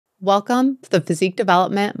Welcome to the Physique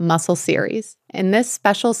Development Muscle Series. In this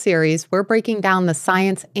special series, we're breaking down the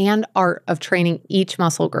science and art of training each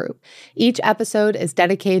muscle group. Each episode is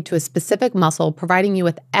dedicated to a specific muscle, providing you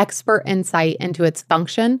with expert insight into its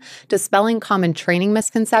function, dispelling common training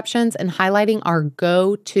misconceptions, and highlighting our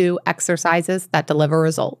go-to exercises that deliver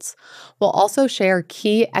results. We'll also share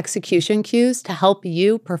key execution cues to help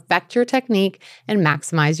you perfect your technique and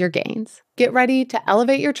maximize your gains. Get ready to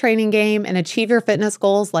elevate your training game and achieve your fitness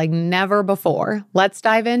goals like never before. Let's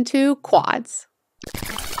dive into quads.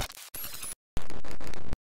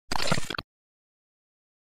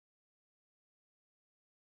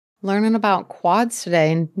 Learning about quads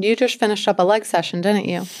today, and you just finished up a leg session, didn't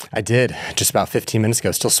you? I did, just about 15 minutes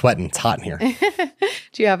ago. Still sweating. It's hot in here.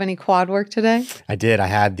 Do you have any quad work today? I did. I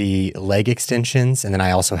had the leg extensions, and then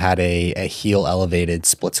I also had a heel elevated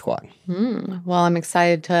split squat. Well, I'm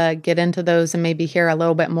excited to get into those and maybe hear a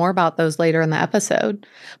little bit more about those later in the episode.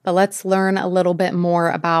 But let's learn a little bit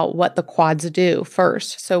more about what the quads do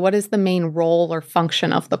first. So what is the main role or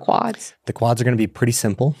function of the quads? The quads are going to be pretty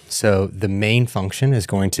simple. So the main function is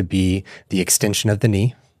going to be the extension of the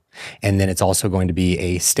knee, and then it's also going to be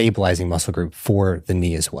a stabilizing muscle group for the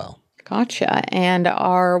knee as well. Gotcha. And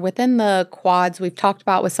are within the quads, we've talked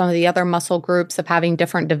about with some of the other muscle groups of having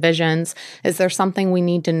different divisions. Is there something we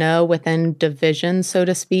need to know within divisions, so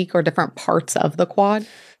to speak, or different parts of the quad?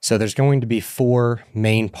 So there's going to be 4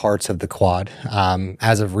 main parts of the quad.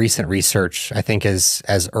 As of recent research, I think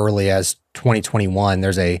as early as 2021,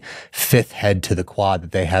 there's a 5th head to the quad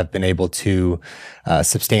that they have been able to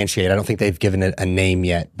substantiate. I don't think they've given it a name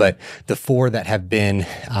yet, but the 4 that have been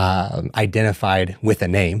identified with a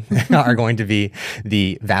name are going to be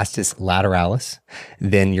the vastus lateralis.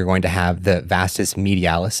 Then you're going to have the vastus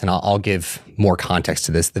medialis, and I'll give more context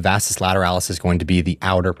to this. The vastus lateralis is going to be the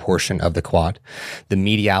outer portion of the quad. The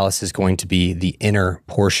medialis is going to be the inner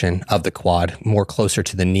portion of the quad, more closer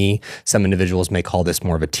to the knee. Some individuals may call this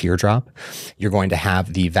more of a teardrop. You're going to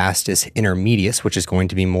have the vastus intermedius, which is going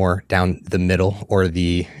to be more down the middle or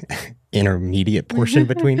the intermediate portion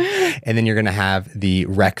between. And then you're going to have the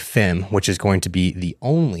rec fem, which is going to be the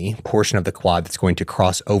only portion of the quad that's going to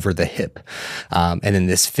cross over the hip. And then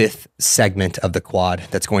this 5th segment of the quad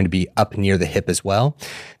that's going to be up near the hip as well.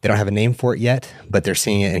 They don't have a name for it yet, but they're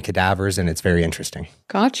seeing it in cadavers, and it's very interesting.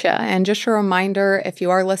 Gotcha. And just a reminder, if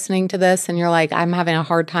you are listening to this and you're like, I'm having a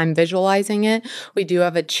hard time visualizing it, we do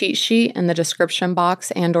have a cheat sheet in the description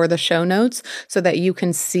box and or the show notes so that you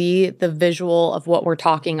can see the visual of what we're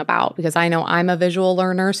talking about. Because I know I'm a visual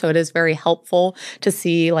learner, so it is very helpful to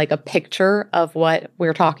see like a picture of what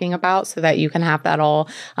we're talking about so that you can have that all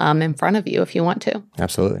in front of you if you want to.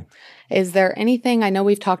 Absolutely. Is there anything, I know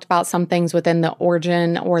we've talked about some things within the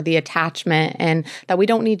origin or the attachment, and that we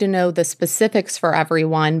don't need to know the specifics for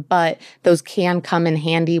everyone, but those can come in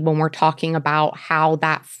handy when we're talking about how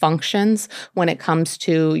that functions when it comes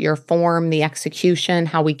to your form, the execution,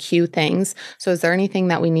 how we cue things. So is there anything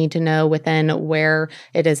that we need to know within where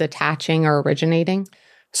it is attaching or originating?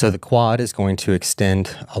 So the quad is going to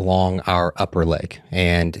extend along our upper leg,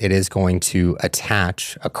 and it is going to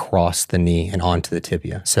attach across the knee and onto the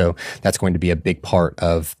tibia. So that's going to be a big part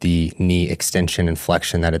of the knee extension and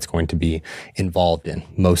flexion that it's going to be involved in,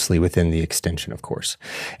 mostly within the extension, of course.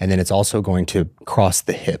 And then it's also going to cross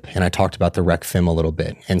the hip. And I talked about the rec fem a little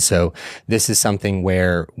bit. And so this is something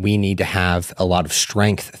where we need to have a lot of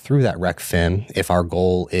strength through that rec fem if our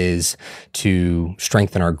goal is to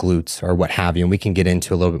strengthen our glutes or what have you. And we can get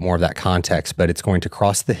into a little bit more of that context, but it's going to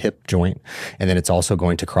cross the hip joint, and then it's also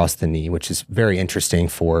going to cross the knee, which is very interesting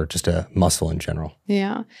for just a muscle in general.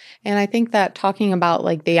 Yeah. And I think that talking about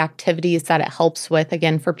like the activities that it helps with,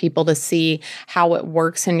 again, for people to see how it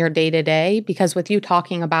works in your day-to-day, because with you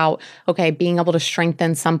talking about, okay, being able to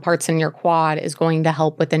strengthen some parts in your quad is going to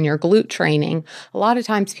help within your glute training. A lot of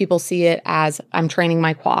times people see it as I'm training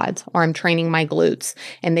my quads or I'm training my glutes,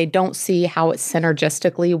 and they don't see how it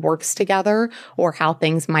synergistically works together or how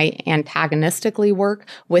things might antagonistically work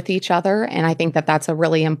with each other. And I think that that's a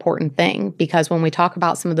really important thing, because when we talk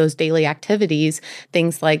about some of those daily activities,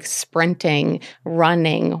 things like sprinting,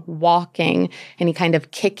 running, walking, any kind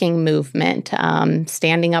of kicking movement,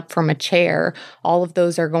 standing up from a chair, all of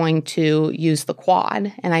those are going to use the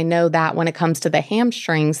quad. And I know that when it comes to the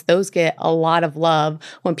hamstrings, those get a lot of love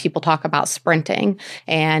when people talk about sprinting.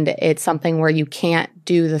 And it's something where you can't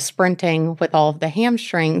do the sprinting with all of the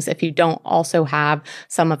hamstrings if you don't also have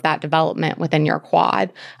some of that development within your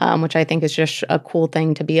quad, which I think is just a cool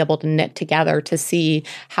thing to be able to knit together to see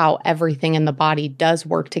how everything in the body does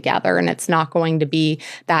work together. And it's not going to be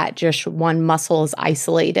that just one muscle is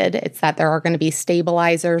isolated. It's that there are going to be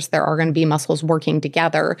stabilizers, there are going to be muscles working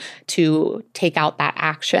together to take out that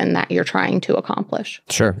action that you're trying to accomplish.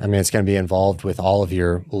 Sure. I mean, it's going to be involved with all of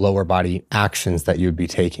your lower body actions that you would be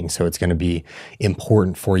taking. So it's going to be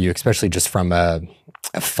important for you, especially just from a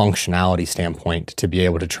functionality standpoint, to be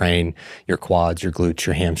able to train your quads, your glutes,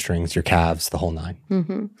 your hamstrings, your calves, the whole nine.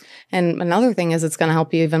 Mm-hmm. And another thing is it's going to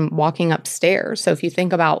help you even walking upstairs. So if you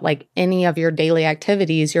think about like any of your daily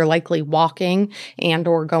activities, you're likely walking and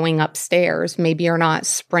or going upstairs. Maybe you're not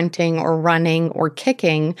sprinting or running or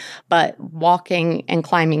kicking, but walking and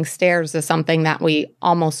climbing stairs is something that we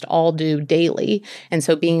almost all do daily. And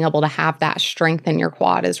so being able to have that strength in your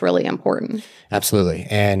quad is really important. Absolutely.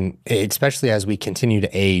 And especially as we continue to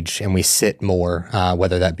age and we sit more,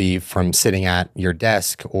 whether that be from sitting at your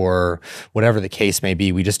desk or whatever the case may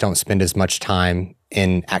be, we just don't spend as much time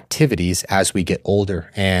in activities as we get older.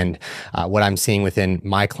 And what I'm seeing within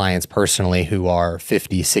my clients personally who are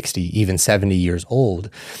 50, 60, even 70 years old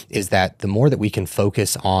is that the more that we can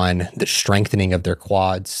focus on the strengthening of their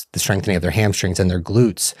quads, the strengthening of their hamstrings and their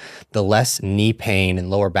glutes, the less knee pain and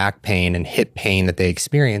lower back pain and hip pain that they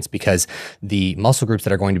experience, because the muscle groups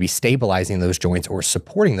that are going to be stabilizing those joints or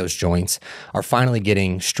supporting those joints are finally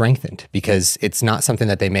getting strengthened, because it's not something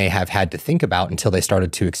that they may have had to think about until they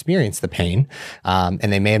started to experience the pain.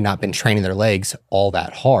 And they may have not been training their legs all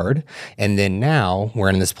that hard. And then now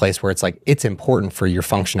we're in this place where it's like, it's important for your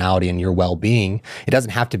functionality and your well-being. It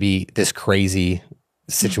doesn't have to be this crazy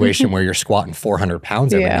situation where you're squatting 400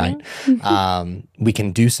 pounds every night. We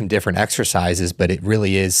can do some different exercises, but it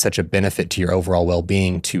really is such a benefit to your overall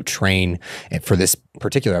well-being to train, for this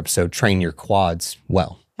particular episode, train your quads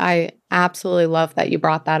well. I absolutely love that you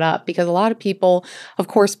brought that up, because a lot of people, of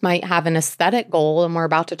course, might have an aesthetic goal, and we're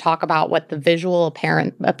about to talk about what the visual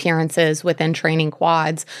appearance is within training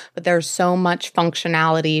quads, but there's so much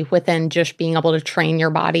functionality within just being able to train your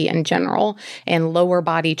body in general. And lower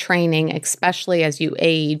body training, especially as you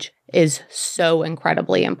age, is so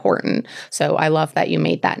incredibly important. So I love that you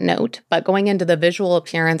made that note. But going into the visual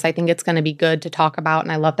appearance, I think it's going to be good to talk about,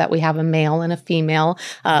 and I love that we have a male and a female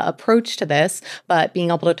approach to this, but being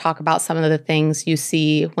able to talk about some of the things you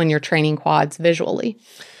see when you're training quads visually.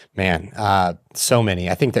 Man, so many.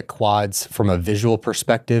 I think that quads from a visual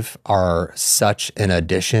perspective are such an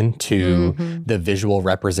addition to the visual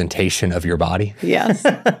representation of your body. Yes.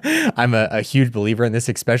 I'm a huge believer in this,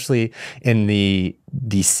 especially in the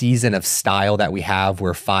season of style that we have,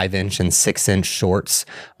 where 5-inch and 6-inch shorts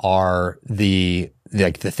are the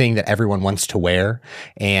thing that everyone wants to wear,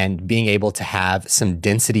 and being able to have some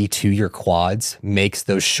density to your quads makes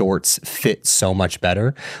those shorts fit so much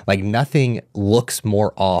better. Like, nothing looks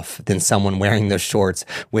more off than someone wearing those shorts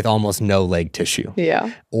with almost no leg tissue.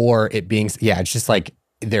 Yeah. Or it being, it's just like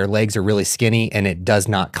their legs are really skinny and it does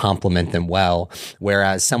not complement them well.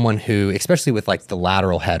 Whereas someone who, especially with like the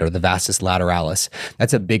lateral head or the vastus lateralis,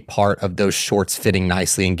 that's a big part of those shorts fitting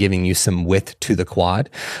nicely and giving you some width to the quad.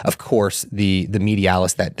 Of course, the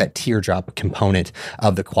medialis, that teardrop component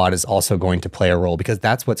of the quad, is also going to play a role, because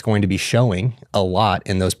that's what's going to be showing a lot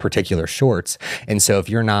in those particular shorts. And so if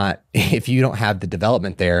you don't have the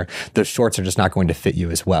development there, those shorts are just not going to fit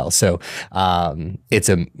you as well. So it's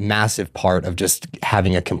a massive part of just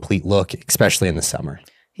having a complete look, especially in the summer.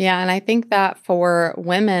 Yeah, and I think that for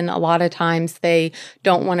women, a lot of times they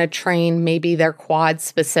don't want to train maybe their quads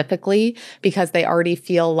specifically because they already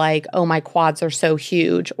feel like, oh, my quads are so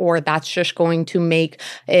huge, or that's just going to make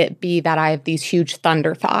it be that I have these huge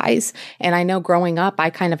thunder thighs. And I know growing up, I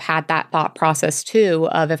kind of had that thought process too,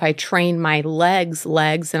 of if I train my legs,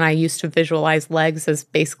 and I used to visualize legs as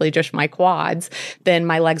basically just my quads, then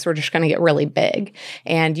my legs were just going to get really big.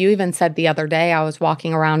 And you even said the other day, I was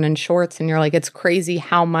walking around in shorts and you're like, it's crazy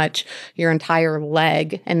how much your entire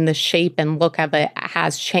leg and the shape and look of it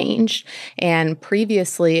has changed. And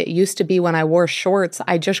previously, it used to be when I wore shorts,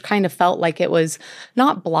 I just kind of felt like it was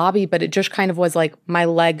not blobby, but it just kind of was like my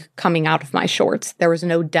leg coming out of my shorts. There was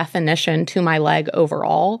no definition to my leg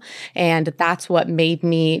overall. And that's what made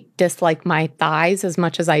me dislike my thighs as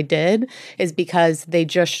much as I did, is because they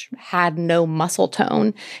just had no muscle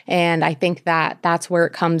tone. And I think that that's where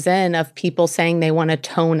it comes in, of people saying they want to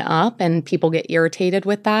tone up, and people get irritated with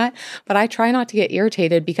with that. But I try not to get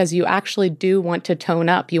irritated because you actually do want to tone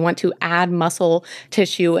up. You want to add muscle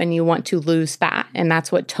tissue and you want to lose fat. And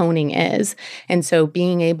that's what toning is. And so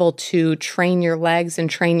being able to train your legs and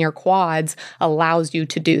train your quads allows you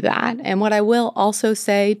to do that. And what I will also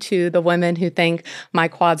say to the women who think my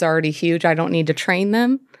quads are already huge, I don't need to train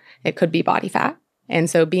them, it could be body fat. And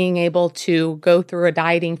so being able to go through a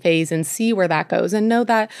dieting phase and see where that goes, and know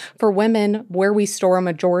that for women, where we store a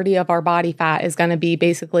majority of our body fat is going to be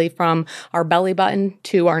basically from our belly button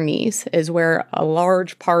to our knees is where a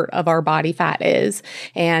large part of our body fat is.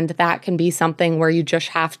 And that can be something where you just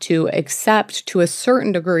have to accept to a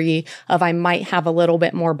certain degree of I might have a little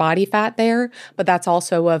bit more body fat there, but that's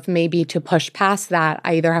also of maybe to push past that,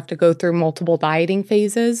 I either have to go through multiple dieting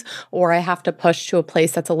phases or I have to push to a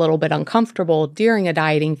place that's a little bit uncomfortable during a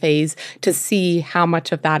dieting phase to see how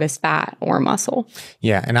much of that is fat or muscle.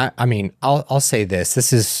 Yeah. And I mean, I'll say this.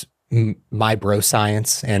 This is my bro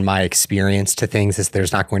science and my experience to things is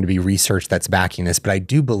there's not going to be research that's backing this, but I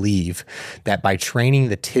do believe that by training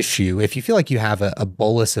the tissue, if you feel like you have a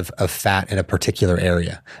bolus of fat in a particular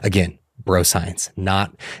area, again, bro science,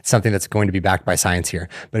 not something that's going to be backed by science here.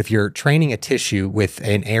 But if you're training a tissue with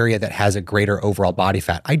an area that has a greater overall body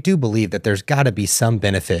fat, I do believe that there's got to be some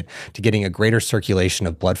benefit to getting a greater circulation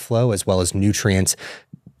of blood flow as well as nutrients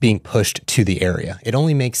being pushed to the area. It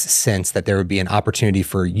only makes sense that there would be an opportunity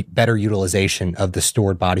for better utilization of the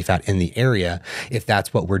stored body fat in the area if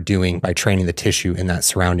that's what we're doing by training the tissue in that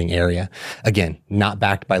surrounding area. Again, not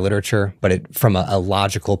backed by literature, but from a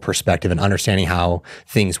logical perspective and understanding how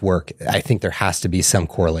things work, I think there has to be some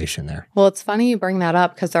correlation there. Well, it's funny you bring that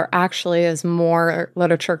up because there actually is more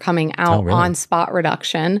literature coming out on spot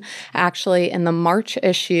reduction. Actually, in the March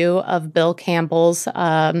issue of Bill Campbell's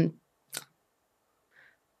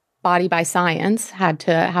Body by Science, had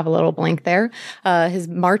to have a little blank there. His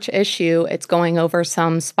March issue, it's going over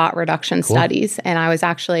some spot reduction studies. And I was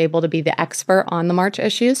actually able to be the expert on the March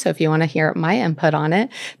issue. So if you want to hear my input on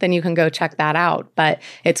it, then you can go check that out. But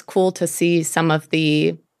it's cool to see some of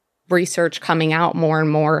the research coming out more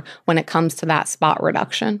and more when it comes to that spot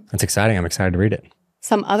reduction. That's exciting. I'm excited to read it.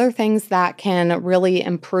 Some other things that can really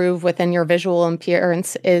improve within your visual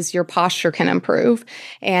appearance is your posture can improve.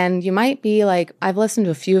 And you might be like, I've listened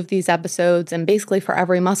to a few of these episodes and basically for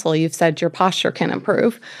every muscle you've said your posture can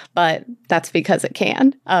improve, but that's because it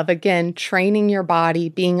can. Again, training your body,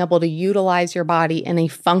 being able to utilize your body in a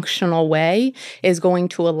functional way is going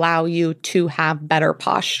to allow you to have better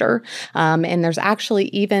posture. And there's actually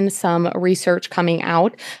even some research coming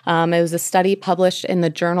out. It was a study published in the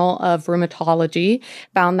Journal of Rheumatology,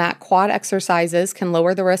 found that quad exercises can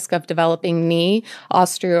lower the risk of developing knee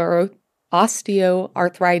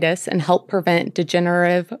osteoarthritis and help prevent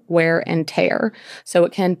degenerative wear and tear. So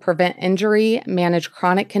it can prevent injury, manage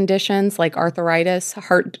chronic conditions like arthritis,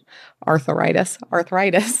 heart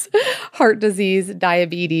disease,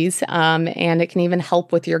 diabetes, and it can even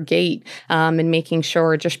help with your gait and making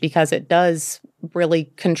sure, just because it does really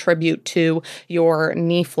contribute to your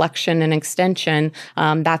knee flexion and extension,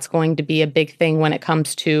 that's going to be a big thing when it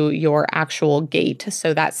comes to your actual gait.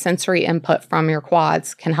 So that sensory input from your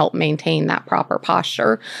quads can help maintain that proper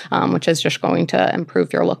posture, which is just going to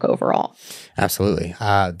improve your look overall. Absolutely.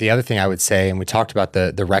 The other thing I would say, and we talked about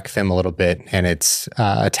the rec fem a little bit, and it's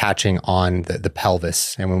attaching on the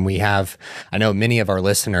pelvis. And when we have, I know many of our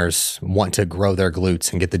listeners want to grow their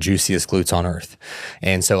glutes and get the juiciest glutes on earth.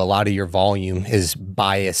 And so a lot of your volume is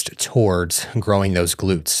biased towards growing those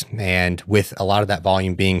glutes. And with a lot of that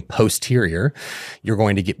volume being posterior, you're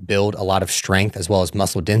going to build a lot of strength as well as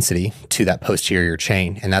muscle density to that posterior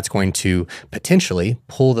chain. And that's going to potentially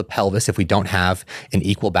pull the pelvis if we don't have an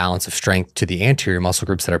equal balance of strength to the anterior muscle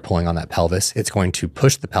groups that are pulling on that pelvis. It's going to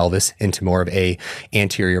push the pelvis into more of a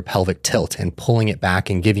anterior pelvic tilt and pulling it back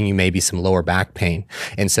and giving you maybe some lower back pain.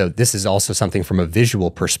 And so this is also something from a visual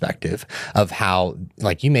perspective of how,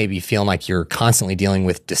 like, you may be feeling like you're constantly dealing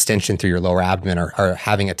with distension through your lower abdomen or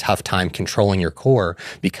having a tough time controlling your core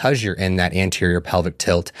because you're in that anterior pelvic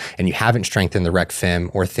tilt and you haven't strengthened the rec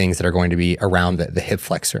fem or things that are going to be around the hip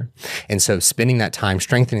flexor. And so spending that time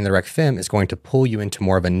strengthening the rec fem is going to pull you into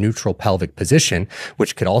more of a neutral pelvic position,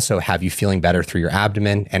 which could also have you feeling better through your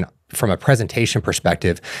abdomen. And from a presentation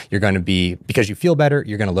perspective, you're going to be, because you feel better,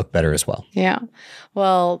 you're going to look better as well. Yeah.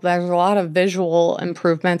 Well, there's a lot of visual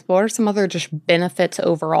improvements. What are some other just benefits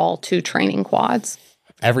overall to training quads?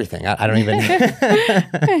 Everything. I don't even,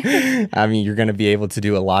 I mean, you're going to be able to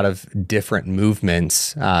do a lot of different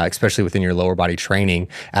movements, especially within your lower body training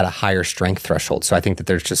at a higher strength threshold. So I think that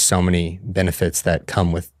there's just so many benefits that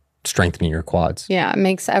come with strengthening your quads. Yeah, it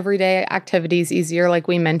makes everyday activities easier, like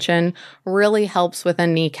we mentioned, really helps with a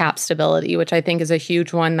kneecap stability, which I think is a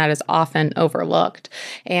huge one that is often overlooked.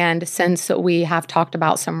 And since we have talked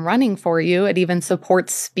about some running for you, it even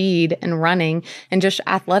supports speed and running and just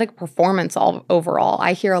athletic performance overall.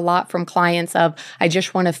 I hear a lot from clients of, I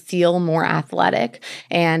just want to feel more athletic.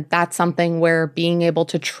 And that's something where being able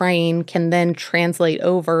to train can then translate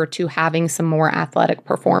over to having some more athletic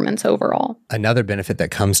performance overall. Another benefit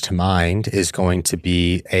that comes to mind is going to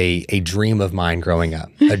be a dream of mine growing up.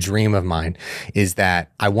 A dream of mine is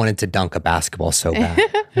that I wanted to dunk a basketball so bad.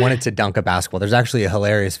 Wanted to dunk a basketball. There's actually a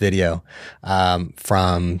hilarious video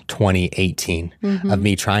from 2018 of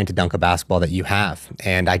me trying to dunk a basketball that you have,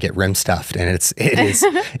 and I get rim stuffed, and it is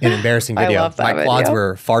an embarrassing video. My quads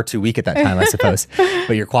were far too weak at that time, I suppose.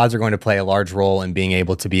 But your quads are going to play a large role in being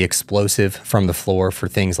able to be explosive from the floor for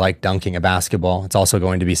things like dunking a basketball. It's also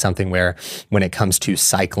going to be something where when it comes to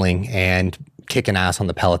cycling and kicking ass on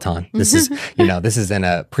the Peloton. This is, this is in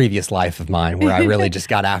a previous life of mine where I really just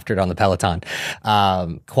got after it on the Peloton.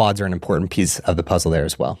 Quads are an important piece of the puzzle there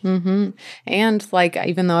as well. And like,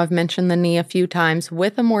 even though I've mentioned the knee a few times,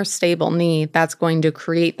 with a more stable knee, that's going to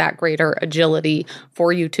create that greater agility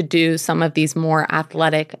for you to do some of these more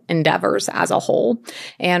athletic endeavors as a whole.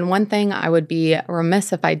 And one thing I would be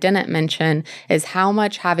remiss if I didn't mention is how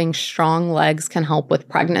much having strong legs can help with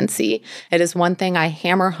pregnancy. It is one thing I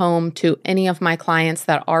hammer home to any of my clients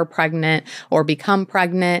that are pregnant or become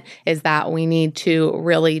pregnant, is that we need to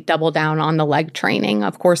really double down on the leg training.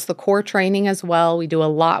 Of course, the core training as well. We do a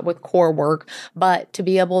lot with core work, but to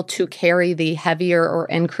be able to carry the heavier or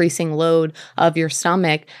increasing load of your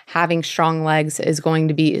stomach, having strong legs is going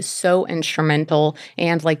to be so instrumental.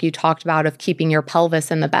 And like you talked about, of keeping your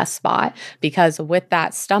pelvis in the best spot, because with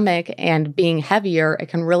that stomach and being heavier, it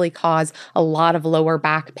can really cause a lot of lower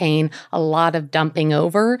back pain, a lot of dumping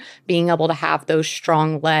over. Being able to have those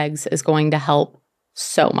strong legs is going to help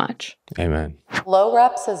so much. Amen. Low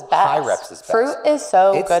reps is best. High reps is best. Fruit is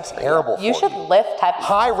so it's good. Terrible for you. You should lift heavy.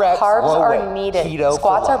 High reps, carbs low are weight. needed. Keto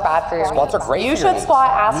Squats for are bad for your Squats knees. are great You for your should knees. squat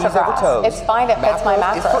ass to Knees over grass. toes. It's fine. It fits my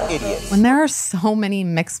Macros is macros. for idiots. When there are so many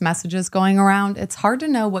mixed messages going around, it's hard to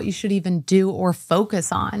know what you should even do or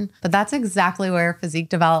focus on. But that's exactly where Physique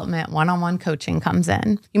Development one-on-one coaching comes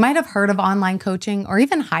in. You might have heard of online coaching or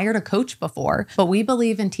even hired a coach before, but we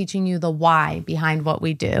believe in teaching you the why behind what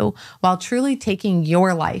we do while truly taking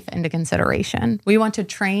your life into consideration. We want to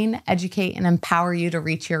train, educate, and empower you to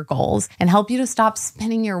reach your goals and help you to stop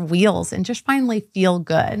spinning your wheels and just finally feel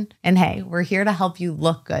good. And hey, we're here to help you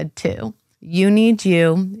look good too. You need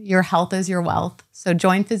you. Your health is your wealth. So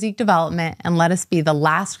join Physique Development and let us be the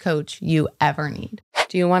last coach you ever need.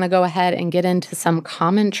 Do you want to go ahead and get into some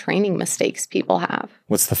common training mistakes people have?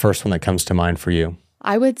 What's the first one that comes to mind for you?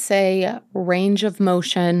 I would say range of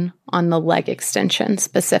motion on the leg extension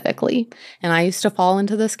specifically. And I used to fall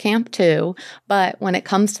into this camp too. But when it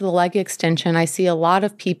comes to the leg extension, I see a lot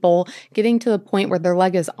of people getting to the point where their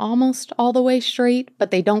leg is almost all the way straight, but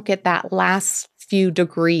they don't get that last few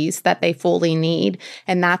degrees that they fully need.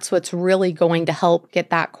 And that's what's really going to help get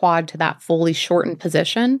that quad to that fully shortened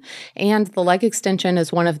position. And the leg extension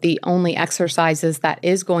is one of the only exercises that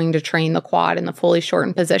is going to train the quad in the fully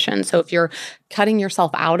shortened position. So if you're cutting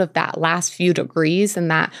yourself out of that last few degrees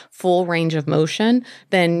and that full range of motion,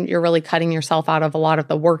 then you're really cutting yourself out of a lot of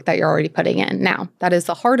the work that you're already putting in. Now, that is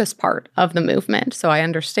the hardest part of the movement. So I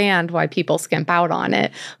understand why people skimp out on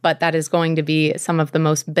it, but that is going to be some of the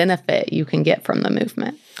most benefit you can get from the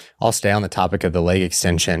movement. I'll stay on the topic of the leg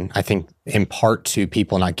extension. I think in part to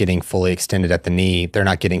people not getting fully extended at the knee, they're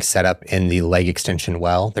not getting set up in the leg extension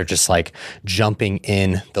well. They're just like jumping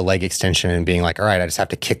in the leg extension and being like, all right, I just have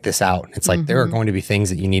to kick this out. It's like there are going to be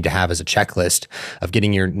things that you need to have as a checklist of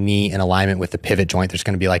getting your knee in alignment with the pivot joint. There's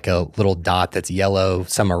going to be like a little dot that's yellow,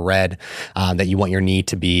 some are red, that you want your knee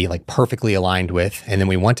to be like perfectly aligned with. And then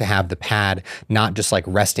we want to have the pad not just like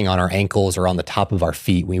resting on our ankles or on the top of our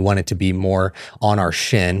feet. We want it to be more on our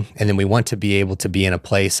shin. And then we want to be able to be in a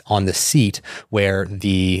place on the seat where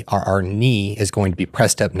our knee is going to be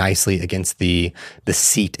pressed up nicely against the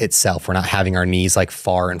seat itself. We're not having our knees like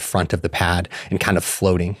far in front of the pad and kind of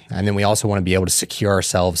floating. And then we also want to be able to secure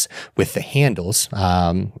ourselves with the handles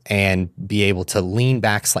and be able to lean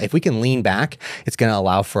back slightly. If we can lean back, it's going to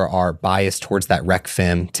allow for our bias towards that rec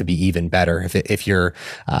fem to be even better if your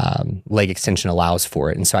leg extension allows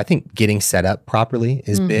for it. And so I think getting set up properly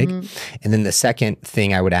is big. And then the second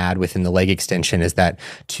thing I would add within the leg extension is that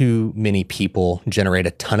to many people generate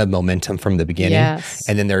a ton of momentum from the beginning. Yes.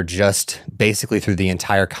 And then they're just basically through the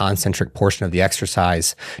entire concentric portion of the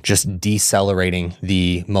exercise, just decelerating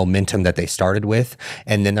the momentum that they started with.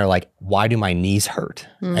 And then they're like, why do my knees hurt?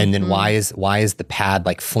 Mm-hmm. And then why is the pad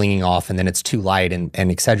like flinging off and then it's too light and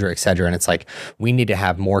et cetera, et cetera. And it's like, we need to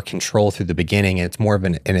have more control through the beginning. And it's more of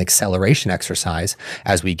an acceleration exercise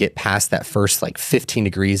as we get past that first like 15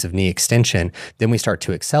 degrees of knee extension. Then we start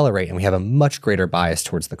to accelerate and we have a much greater bias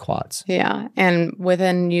towards the quads. Yeah. And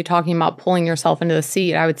within you talking about pulling yourself into the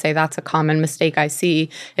seat, I would say that's a common mistake I see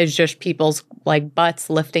is just people's like butts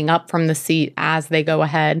lifting up from the seat as they go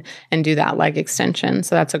ahead and do that leg extension.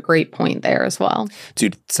 So that's a great point there as well.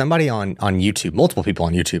 Dude, somebody on YouTube, multiple people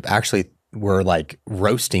on YouTube actually were like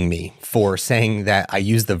roasting me for saying that I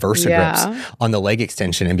use the Versa grips on the leg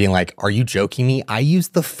extension and being like, are you joking me? I use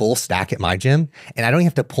the full stack at my gym and I don't even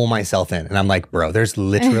have to pull myself in. And I'm like, bro, there's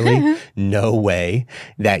literally no way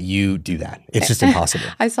that you do that. It's just impossible.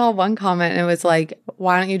 I saw one comment and it was like,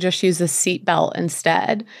 why don't you just use a seat belt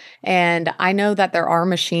instead? And I know that there are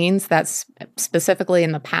machines that specifically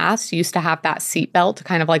in the past used to have that seat belt to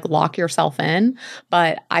kind of like lock yourself in.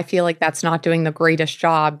 But I feel like that's not doing the greatest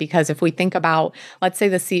job because if we think about, let's say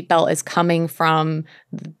the seat belt is coming from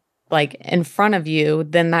like in front of you,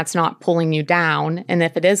 then that's not pulling you down. And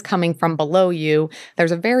if it is coming from below you,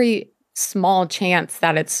 there's a very small chance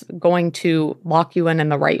that it's going to lock you in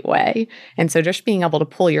the right way. And so just being able to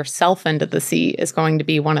pull yourself into the seat is going to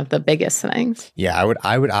be one of the biggest things. Yeah,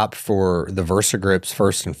 I would opt for the Versa grips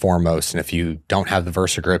first and foremost. And if you don't have the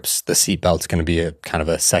Versa grips, the seat belt's going to be a kind of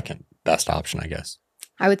a second best option, I guess.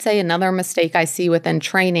 I would say another mistake I see within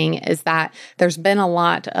training is that there's been a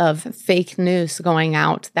lot of fake news going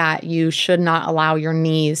out that you should not allow your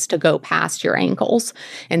knees to go past your ankles.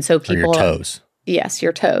 And so people... Or your toes. Yes,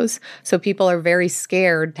 your toes. So people are very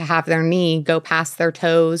scared to have their knee go past their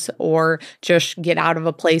toes or just get out of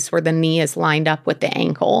a place where the knee is lined up with the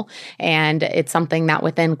ankle. And it's something that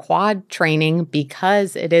within quad training,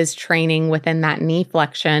 because it is training within that knee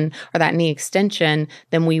flexion or that knee extension,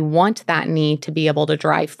 then we want that knee to be able to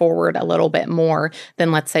drive forward a little bit more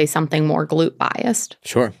than, let's say, something more glute biased.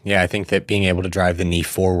 Sure. Yeah, I think that being able to drive the knee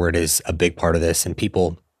forward is a big part of this. And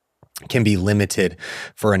people can be limited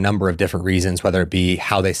for a number of different reasons, whether it be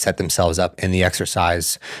how they set themselves up in the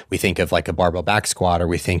exercise. We think of like a barbell back squat, or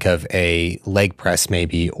we think of a leg press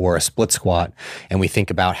maybe, or a split squat. And we think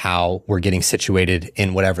about how we're getting situated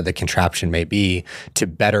in whatever the contraption may be to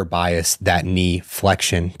better bias that knee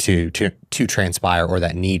flexion to transpire, or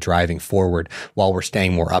that knee driving forward while we're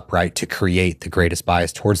staying more upright to create the greatest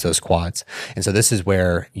bias towards those quads. And so this is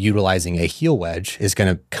where utilizing a heel wedge is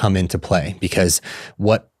going to come into play, because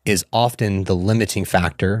what is often the limiting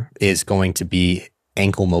factor is going to be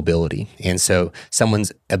ankle mobility. And so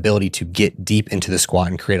someone's ability to get deep into the squat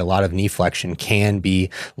and create a lot of knee flexion can be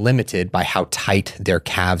limited by how tight their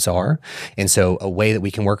calves are. And so a way that we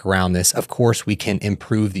can work around this, of course, we can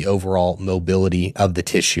improve the overall mobility of the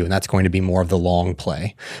tissue, and that's going to be more of the long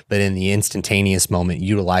play. But in the instantaneous moment,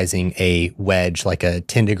 utilizing a wedge, like a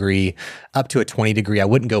 10 degree up to a 20 degree, I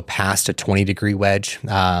wouldn't go past a 20 degree wedge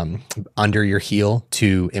under your heel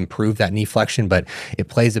to improve that knee flexion, but it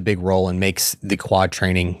plays a big role and makes the quad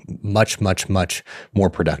training much, much, much more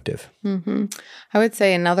productive. Mm-hmm. I would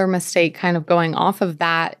say another mistake kind of going off of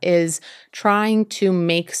that is trying to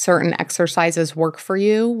make certain exercises work for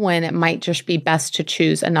you when it might just be best to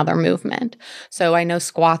choose another movement. So I know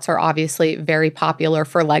squats are obviously very popular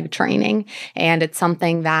for leg training, and it's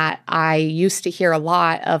something that I used to hear a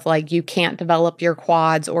lot of, like, you can't develop your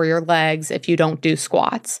quads or your legs if you don't do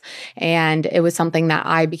squats. And it was something that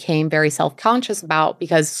I became very self-conscious about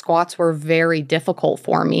because squats were very difficult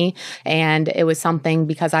for me. And it was something,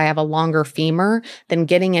 because I have a longer femur, then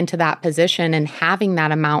getting into that position and having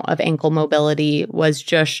that amount of ankle mobility was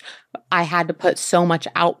just, I had to put so much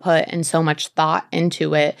output and so much thought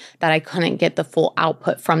into it that I couldn't get the full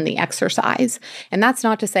output from the exercise. And that's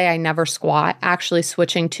not to say I never squat. Actually,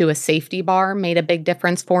 switching to a safety bar made a big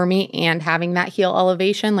difference for me, and having that heel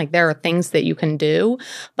elevation. Like, there are things that you can do,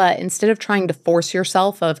 but instead of trying to force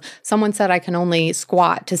yourself, of someone said I can only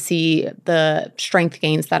squat to see the strength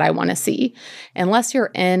gains that I want to see. Unless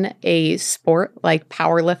you're in a sport like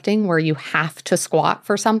powerlifting where you have to squat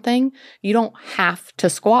for something, you don't have to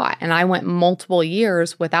squat. And I went multiple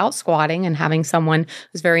years without squatting, and having someone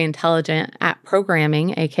who's very intelligent at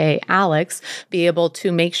programming, aka Alex, be able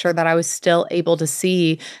to make sure that I was still able to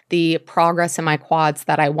see the progress in my quads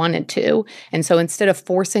that I wanted to. And so instead of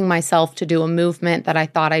forcing myself to do a movement that I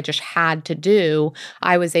thought I just had to do,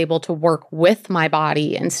 I was able to work with my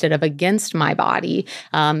body instead of against my body,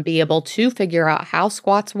 be able to figure out how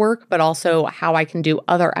squats work, but also how I can do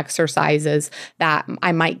other exercises that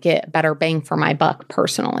I might get better bang for my buck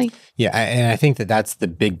personally. Yeah, and I think that that's the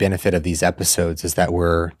big benefit of these episodes, is that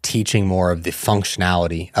we're teaching more of the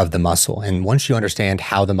functionality of the muscle. And once you understand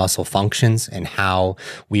how the muscle functions and how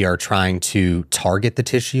we are trying to target the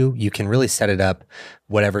tissue, you can really set it up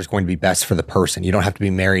whatever's going to be best for the person. You don't have to be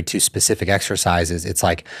married to specific exercises. It's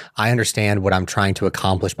like, I understand what I'm trying to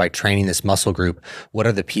accomplish by training this muscle group. What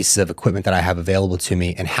are the pieces of equipment that I have available to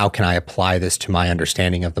me, and how can I apply this to my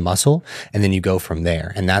understanding of the muscle? And then you go from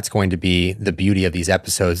there. And that's going to be the beauty of these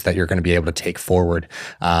episodes that you're going to be able to take forward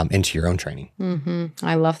into your own training.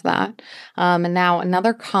 I love that. And now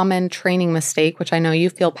another common training mistake, which I know you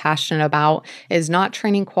feel passionate about, is not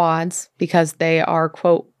training quads because they are,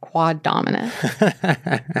 quote, quad dominant.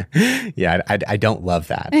 Yeah, I don't love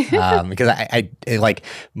that because I like,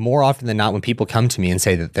 more often than not, when people come to me and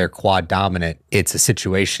say that they're quad dominant, it's a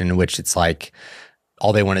situation in which it's like,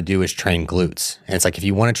 all they want to do is train glutes. And it's like, if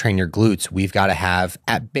you want to train your glutes, we've got to have,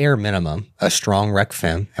 at bare minimum, a strong rec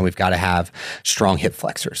fem, and we've got to have strong hip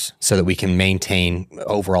flexors so that we can maintain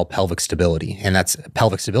overall pelvic stability. And that's,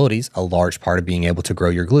 pelvic stability is a large part of being able to grow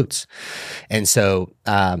your glutes. And so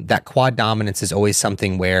that quad dominance is always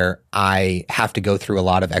something where I have to go through a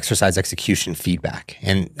lot of exercise execution feedback.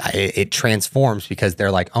 And it transforms, because they're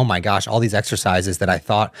like, oh my gosh, all these exercises that I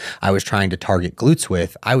thought I was trying to target glutes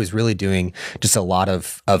with, I was really doing just a lot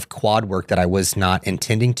of quad work that I was not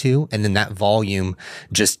intending to. And then that volume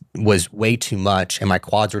just was way too much. And my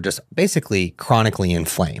quads were just basically chronically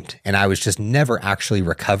inflamed. And I was just never actually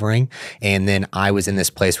recovering. And then I was in this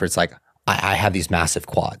place where it's like, I have these massive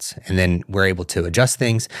quads, and then we're able to adjust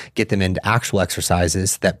things, get them into actual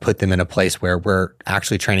exercises that put them in a place where we're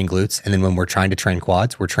actually training glutes. And then when we're trying to train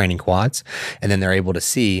quads, we're training quads. And then they're able to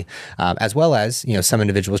see, as well as, some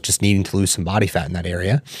individuals just needing to lose some body fat in that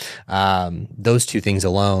area. Those two things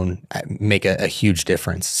alone make a huge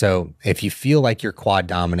difference. So if you feel like you're quad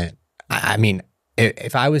dominant, I mean,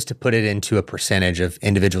 if I was to put it into a percentage of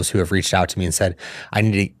individuals who have reached out to me and said, I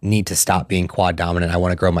need to stop being quad dominant, I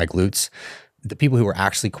want to grow my glutes, the people who are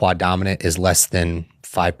actually quad dominant is less than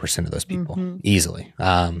 5% of those people, easily.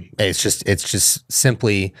 It's just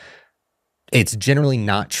simply, it's generally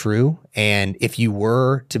not true. And if you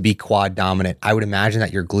were to be quad dominant, I would imagine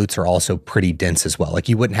that your glutes are also pretty dense as well. Like,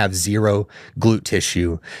 you wouldn't have zero glute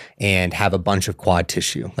tissue and have a bunch of quad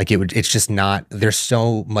tissue. Like, it's just not, there's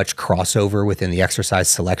so much crossover within the exercise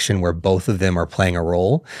selection where both of them are playing a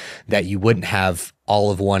role that you wouldn't have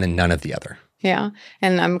all of one and none of the other. Yeah.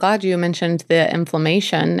 And I'm glad you mentioned the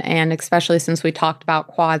inflammation. And especially since we talked about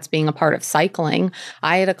quads being a part of cycling,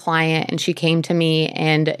 I had a client and she came to me,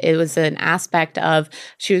 and it was an aspect of,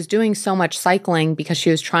 she was doing so much cycling because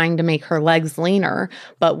she was trying to make her legs leaner.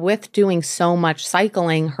 But with doing so much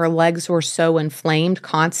cycling, her legs were so inflamed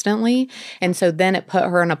constantly. And so then it put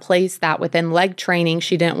her in a place that within leg training,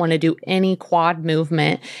 she didn't want to do any quad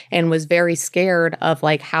movement and was very scared of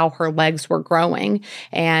like how her legs were growing.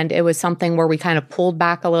 And it was something where we kind of pulled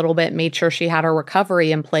back a little bit, made sure she had her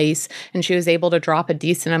recovery in place, and she was able to drop a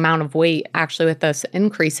decent amount of weight actually with us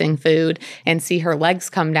increasing food, and see her legs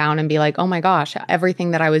come down and be like, oh my gosh,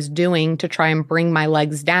 everything that I was doing to try and bring my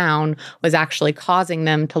legs down was actually causing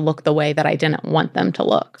them to look the way that I didn't want them to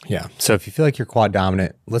look. Yeah. So if you feel like you're quad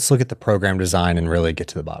dominant, let's look at the program design and really get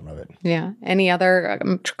to the bottom of it. Yeah. Any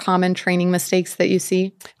other common training mistakes that you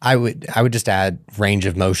see? I would just add range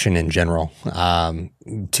of motion in general.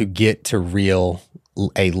 To get to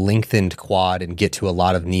a lengthened quad and get to a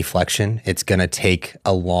lot of knee flexion, it's going to take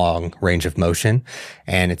a long range of motion,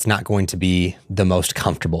 and it's not going to be the most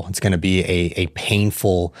comfortable. It's going to be a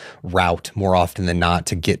painful route more often than not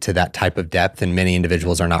to get to that type of depth, and many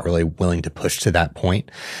individuals are not really willing to push to that point.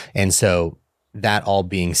 And so, that all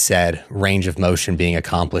being said, range of motion being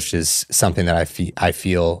accomplished is something that I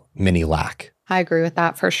feel many lack. I agree with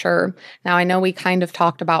that for sure. Now, I know we kind of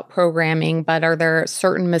talked about programming, but are there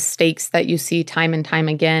certain mistakes that you see time and time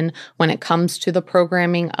again when it comes to the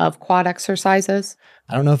programming of quad exercises?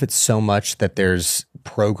 I don't know if it's so much that there's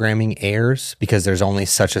programming errors, because there's only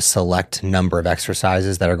such a select number of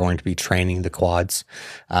exercises that are going to be training the quads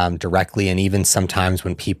directly. And even sometimes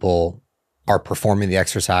when people are performing the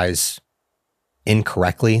exercise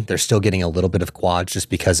incorrectly, they're still getting a little bit of quads just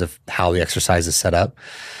because of how the exercise is set up.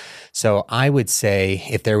 So I would say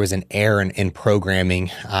if there was an error in programming,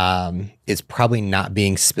 it's probably not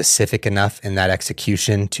being specific enough in that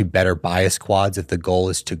execution to better bias quads if the goal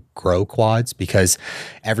is to grow quads, because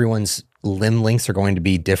everyone's limb lengths are going to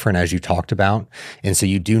be different, as you talked about. And so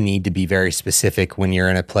you do need to be very specific when you're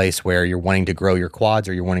in a place where you're wanting to grow your quads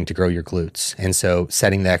or you're wanting to grow your glutes. And so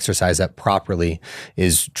setting the exercise up properly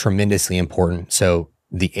is tremendously important. So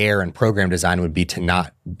the error in program design would be to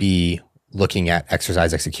not be looking at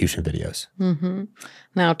exercise execution videos. Mm-hmm.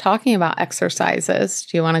 Now, talking about exercises,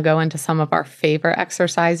 do you want to go into some of our favorite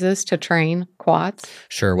exercises to train quads?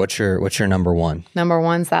 Sure. What's your number one? Number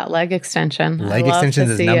one's that leg extension. Leg extensions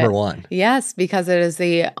is number one. Yes, because it is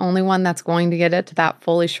the only one that's going to get it to that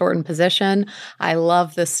fully shortened position. I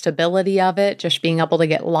love the stability of it, just being able to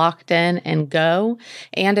get locked in and go.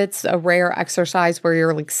 And it's a rare exercise where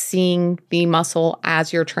you're like seeing the muscle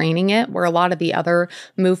as you're training it, where a lot of the other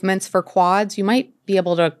movements for quads, you might be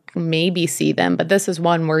able to maybe see them, but this is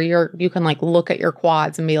one where you can like look at your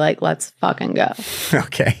quads and be like, let's fucking go.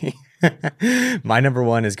 Okay. My number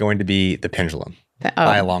one is going to be the pendulum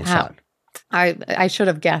by a long shot. I should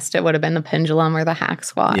have guessed it would have been the pendulum or the hack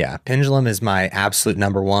squat. Yeah. Pendulum is my absolute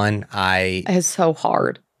number one. It's so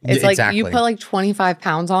hard. It's like you put like 25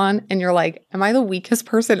 pounds on and you're like, am I the weakest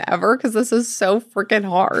person ever? Because this is so freaking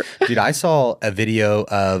hard. Dude, I saw a video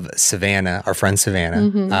of Savannah, our friend Savannah.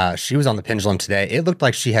 Mm-hmm. She was on the pendulum today. It looked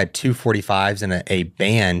like she had 245s and a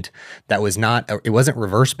band that was it wasn't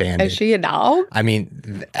reverse banded. Is she a dog? I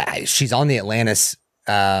mean, she's on the Atlantis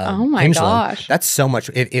oh my pendulum. gosh. That's so much.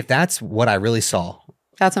 If that's what I really saw.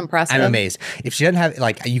 That's impressive. I'm amazed. If she doesn't have,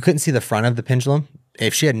 like, you couldn't see the front of the pendulum.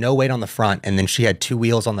 If she had no weight on the front and then she had 2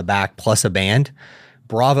 wheels on the back plus a band,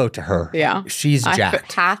 bravo to her. Yeah. She's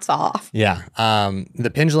jacked. Hats off. Yeah.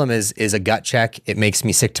 The pendulum is a gut check. It makes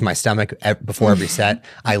me sick to my stomach before every set.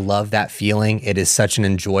 I love that feeling. It is such an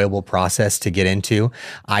enjoyable process to get into.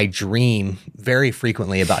 I dream very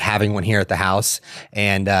frequently about having one here at the house,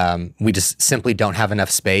 and we just simply don't have enough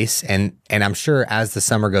space. And I'm sure as the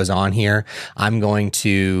summer goes on here, I'm going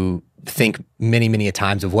to think many a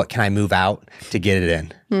times of what can I move out to get it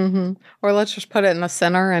in. Mm-hmm. Or let's just put it in the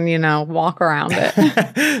center and, walk around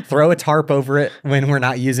it. Throw a tarp over it when we're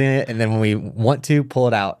not using it. And then when we want to, pull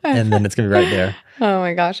it out. And then it's going to be right there. Oh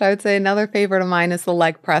my gosh. I would say another favorite of mine is the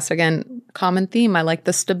leg press. Again, common theme. I like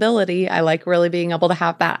the stability. I like really being able to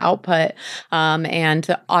have that output.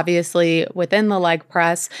 And obviously within the leg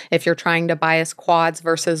press, if you're trying to bias quads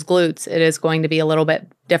versus glutes, it is going to be a little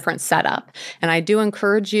bit different setup. And I do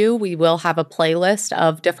encourage you, we will have a playlist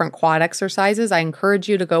of different quad exercises. I encourage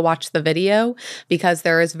you to go watch the video because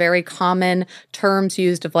there is very common terms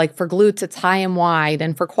used of like for glutes, it's high and wide,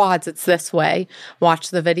 and for quads, it's this way.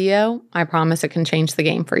 Watch the video. I promise it can change the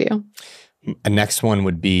game for you. A next one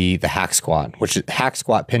would be the hack squat, which is hack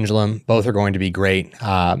squat pendulum. Both are going to be great.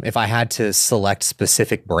 If I had to select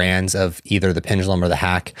specific brands of either the pendulum or the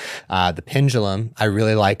hack, the pendulum, I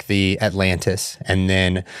really like the Atlantis. And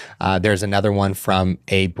then there's another one from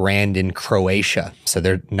a brand in Croatia. So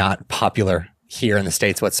they're not popular here in the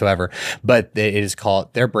States whatsoever, but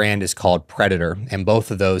their brand is called Predator. And both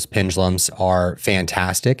of those pendulums are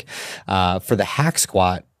fantastic. For the hack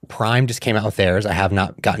squat, Prime just came out with theirs. I have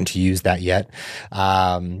not gotten to use that yet.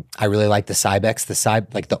 I really like the Cybex.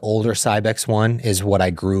 The older Cybex one is what I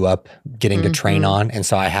grew up getting to train on. And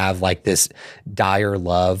so I have like this dire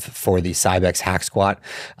love for the Cybex hack squat.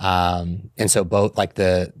 And so both like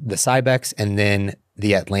the Cybex and then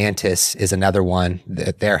the Atlantis is another one.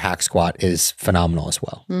 Their hack squat is phenomenal as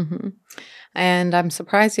well. Mm-hmm. And I'm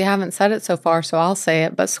surprised you haven't said it so far, so I'll say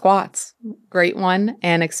it, but squats, great one.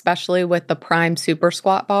 And especially with the Prime Super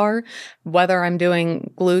Squat Bar, whether I'm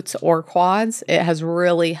doing glutes or quads, it has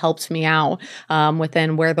really helped me out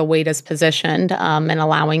within where the weight is positioned and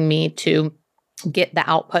allowing me to get the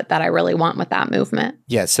output that I really want with that movement.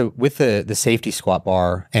 Yeah. So with the safety squat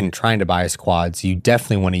bar and trying to bias quads, you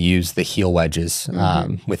definitely want to use the heel wedges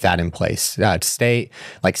with that in place to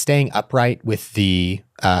staying upright with the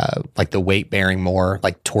like the weight bearing more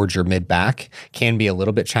like towards your mid back can be a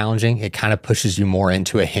little bit challenging. It kind of pushes you more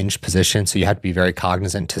into a hinge position. So you have to be very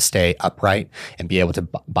cognizant to stay upright and be able to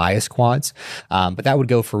bias quads. But that would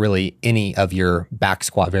go for really any of your back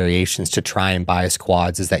squat variations to try and bias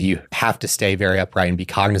quads, is that you have to stay very upright and be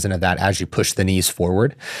cognizant of that as you push the knees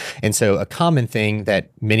forward. And so a common thing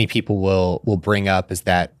that many people will bring up is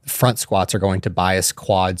that front squats are going to bias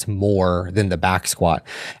quads more than the back squat.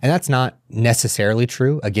 And that's not necessarily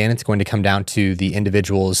true. Again, it's going to come down to the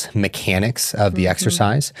individual's mechanics of the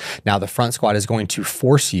exercise. Now, the front squat is going to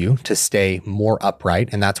force you to stay more upright.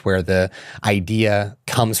 And that's where the idea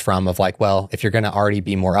comes from of like, well, if you're going to already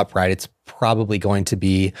be more upright, it's probably going to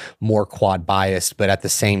be more quad biased, but at the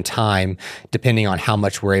same time, depending on how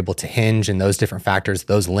much we're able to hinge and those different factors,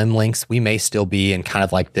 those limb lengths, we may still be in kind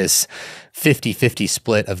of like this 50-50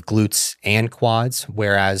 split of glutes and quads.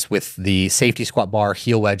 Whereas with the safety squat bar,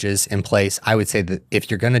 heel wedges in place, I would say that if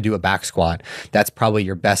you're going to do a back squat, that's probably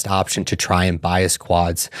your best option to try and bias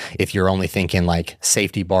quads. If you're only thinking like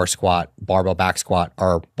safety bar squat, barbell back squat,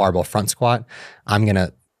 or barbell front squat, I'm going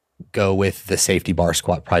to go with the safety bar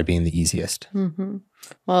squat probably being the easiest. Mm-hmm.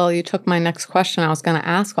 Well, you took my next question. I was going to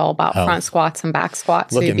ask all about front squats and back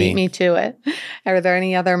squats. So you beat me to it. Are there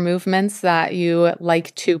any other movements that you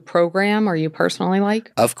like to program or you personally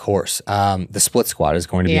like? Of course. The split squat is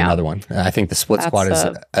going to be another one. I think the split squat is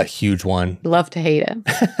a huge one. Love to hate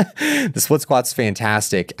it. The split squat's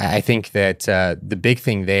fantastic. I think that the big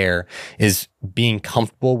thing there is being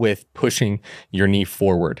comfortable with pushing your knee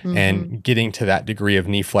forward and getting to that degree of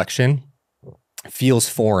knee flexion feels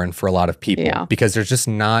foreign for a lot of people because there's just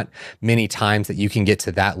not many times that you can get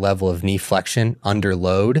to that level of knee flexion under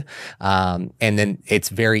load. And then it's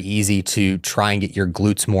very easy to try and get your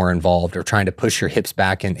glutes more involved or trying to push your hips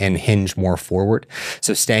back and hinge more forward.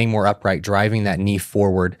 So staying more upright, driving that knee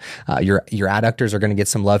forward. Your adductors are going to get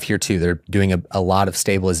some love here too. They're doing a lot of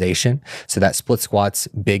stabilization. So that split squat's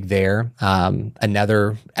big there.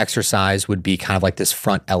 Another exercise would be kind of like this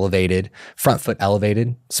front foot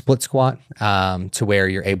elevated split squat. To where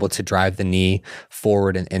you're able to drive the knee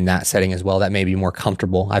forward in that setting as well. That may be more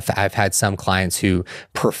comfortable. I've had some clients who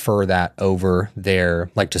prefer that over their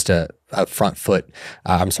like just a front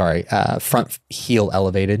heel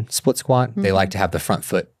elevated split squat. They like to have the front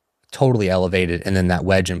foot totally elevated and then that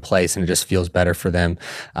wedge in place, and it just feels better for them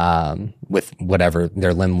with whatever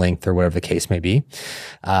their limb length or whatever the case may be.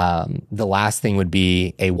 The last thing would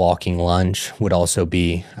be a walking lunge would also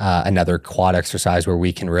be another quad exercise where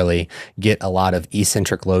we can really get a lot of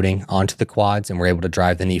eccentric loading onto the quads and we're able to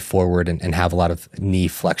drive the knee forward and have a lot of knee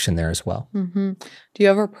flexion there as well. Mm-hmm. Do you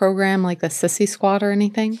ever program like the sissy squat or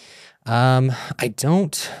anything? I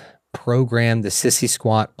don't program the sissy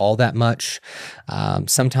squat all that much.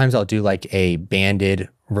 Sometimes I'll do like a banded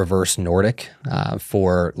reverse Nordic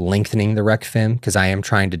for lengthening the rec fem because I am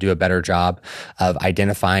trying to do a better job of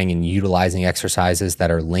identifying and utilizing exercises that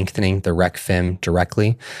are lengthening the rec fem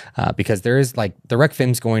directly because there is like the rec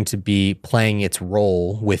fem is going to be playing its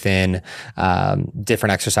role within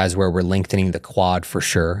different exercises where we're lengthening the quad for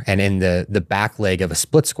sure. And in the back leg of a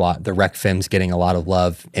split squat, the rec fem's getting a lot of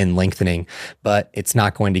love in lengthening, but it's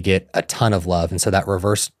not going to get a ton of love. And so that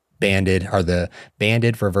the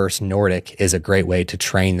banded reverse Nordic is a great way to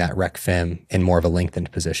train that rec fem in more of a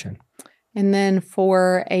lengthened position. And then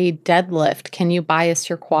for a deadlift, can you bias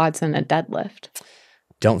your quads in a deadlift?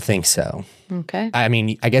 Don't think so. Okay. I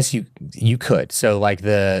mean, I guess you could. So like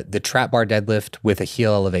the trap bar deadlift with a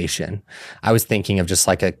heel elevation, I was thinking of just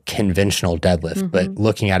like a conventional deadlift, but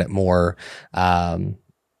looking at it more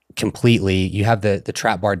completely, you have the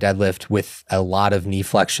trap bar deadlift with a lot of knee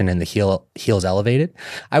flexion and the heels elevated.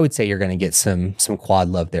 I would say you're going to get some quad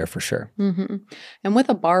love there for sure. Mm-hmm. And with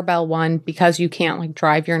a barbell one, because you can't like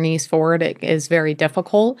drive your knees forward, it is very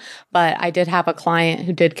difficult. But I did have a client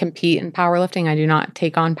who did compete in powerlifting. I do not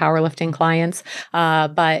take on powerlifting clients,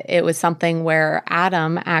 but it was something where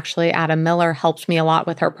Adam Miller helped me a lot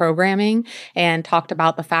with her programming and talked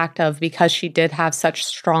about the fact of because she did have such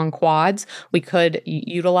strong quads, we could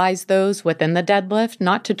utilize those within the deadlift,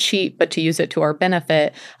 not to cheat, but to use it to our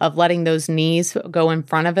benefit of letting those knees go in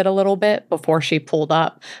front of it a little bit before she pulled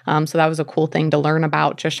up. So that was a cool thing to learn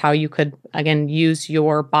about, just how you could, again, use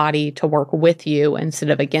your body to work with you instead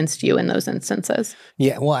of against you in those instances.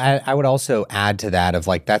 Yeah. Well, I would also add to that of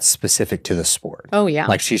like, that's specific to the sport. Oh, yeah.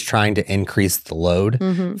 Like she's trying to increase the load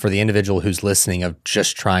for the individual who's listening of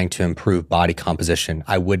just trying to improve body composition.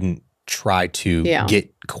 I wouldn't try to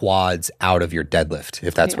get quads out of your deadlift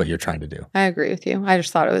if that's what you're trying to do. I agree with you. I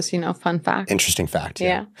just thought it was, fun fact. Interesting fact.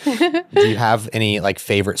 Yeah. Do you have any like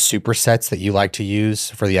favorite supersets that you like to use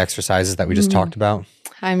for the exercises that we just talked about?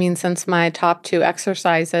 I mean, since my top two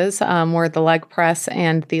exercises were the leg press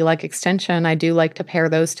and the leg extension, I do like to pair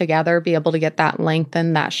those together, be able to get that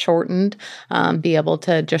lengthened, that shortened, be able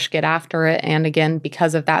to just get after it. And again,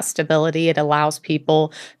 because of that stability, it allows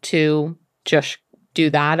people to just do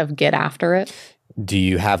that, of get after it. Do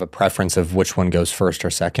you have a preference of which one goes first or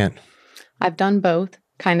second? I've done both.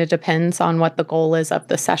 Kind of depends on what the goal is of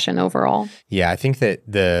the session overall. Yeah, I think that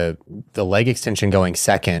the leg extension going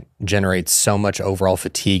second generates so much overall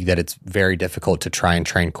fatigue that it's very difficult to try and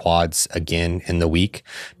train quads again in the week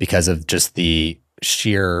because of just the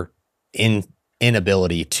sheer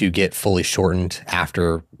inability to get fully shortened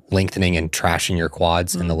after lengthening and trashing your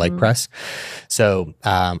quads in the leg press. So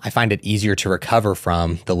I find it easier to recover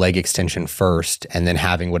from the leg extension first, and then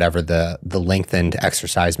having whatever the lengthened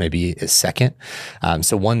exercise maybe is second.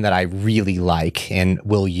 So one that I really like and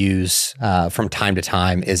will use from time to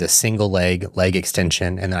time is a single leg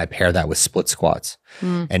extension, and then I pair that with split squats.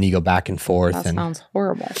 And you go back and forth. That and sounds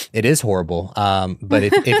horrible. It is horrible. But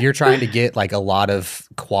if you're trying to get like a lot of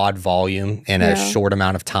quad volume in a short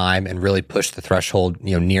amount of time and really push the threshold,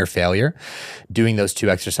 near failure, doing those two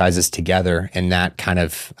exercises together in that kind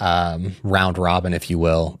of round robin, if you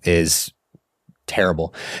will, is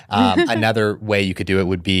terrible. Another way you could do it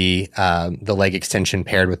would be the leg extension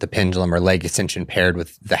paired with the pendulum, or leg extension paired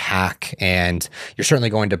with the hack. And you're certainly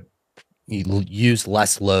going to use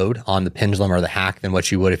less load on the pendulum or the hack than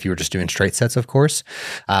what you would if you were just doing straight sets, of course.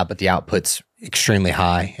 But the output's extremely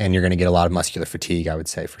high, and you're going to get a lot of muscular fatigue, I would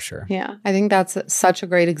say, for sure. Yeah, I think that's such a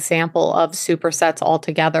great example of supersets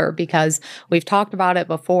altogether, because we've talked about it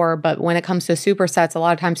before, but when it comes to supersets, a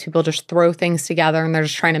lot of times people just throw things together and they're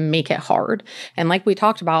just trying to make it hard. And like we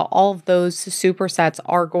talked about, all of those supersets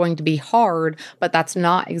are going to be hard, but that's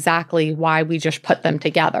not exactly why we just put them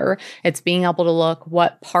together. It's being able to look,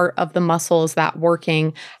 what part of the muscle is that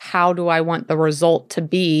working? How do I want the result to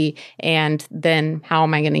be? And then how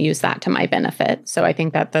am I going to use that to my benefit? So I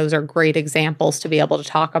think that those are great examples to be able to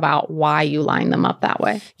talk about why you line them up that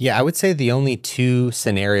way. Yeah, I would say the only two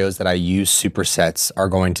scenarios that I use supersets are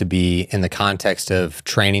going to be in the context of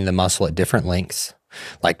training the muscle at different lengths,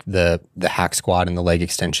 like the hack squat and the leg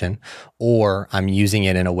extension, or I'm using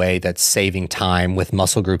it in a way that's saving time with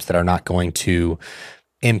muscle groups that are not going to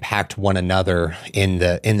impact one another in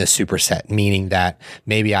the superset, meaning that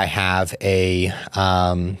maybe I have a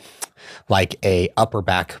upper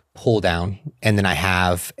back pull down, and then I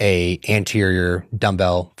have a anterior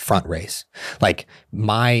dumbbell front raise. Like,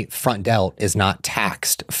 my front delt is not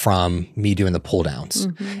taxed from me doing the pull downs.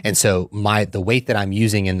 And so the weight that I'm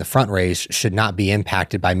using in the front raise should not be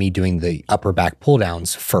impacted by me doing the upper back pull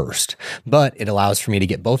downs first, but it allows for me to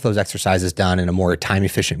get both those exercises done in a more time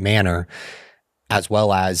efficient manner, as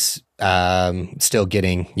well as still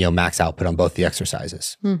getting max output on both the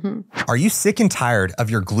exercises. Are you sick and tired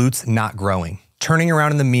of your glutes not growing? Turning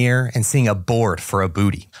around in the mirror and seeing a board for a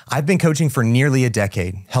booty? I've been coaching for nearly a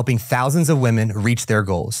decade, helping thousands of women reach their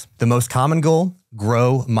goals. The most common goal?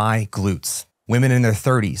 Grow my glutes. Women in their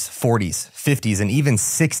 30s, 40s, 50s, and even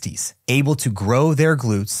 60s, able to grow their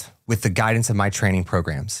glutes with the guidance of my training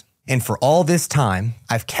programs. And for all this time,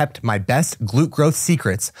 I've kept my best glute growth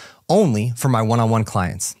secrets only for my one-on-one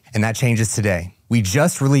clients. And that changes today. We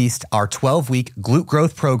just released our 12-week glute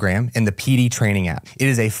growth program in the PD training app. It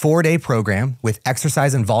is a 4-day program with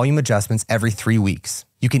exercise and volume adjustments every 3 weeks.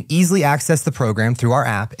 You can easily access the program through our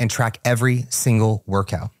app and track every single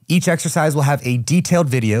workout. Each exercise will have a detailed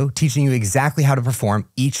video teaching you exactly how to perform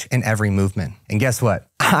each and every movement. And guess what?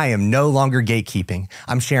 I am no longer gatekeeping.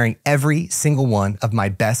 I'm sharing every single one of my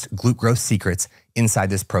best glute growth secrets inside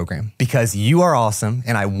this program, because you are awesome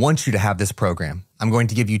and I want you to have this program. I'm going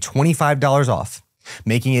to give you $25 off,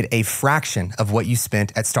 making it a fraction of what you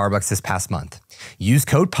spent at Starbucks this past month. Use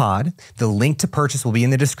code POD. The link to purchase will be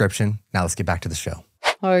in the description. Now let's get back to the show.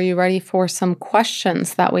 Are you ready for some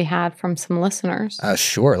questions that we had from some listeners?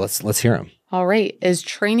 Sure. Let's hear them. All right. Is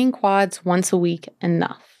training quads once a week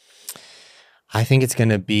enough? I think it's going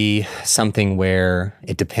to be something where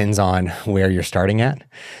it depends on where you're starting at.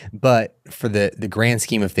 But for the grand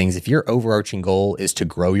scheme of things, if your overarching goal is to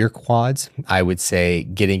grow your quads, I would say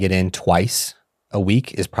getting it in twice a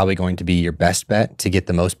week is probably going to be your best bet to get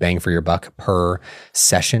the most bang for your buck per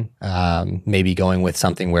session. Maybe going with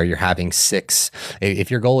something where you're having 6.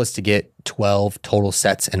 If your goal is to get 12 total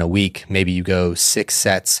sets in a week, maybe you go 6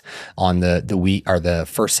 sets on the week, or the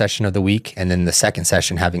first session of the week, and then the second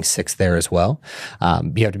session having 6 there as well.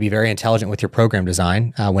 You have to be very intelligent with your program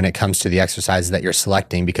design when it comes to the exercises that you're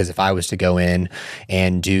selecting, because if I was to go in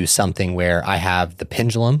and do something where I have the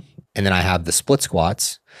pendulum and then I have the split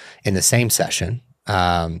squats in the same session,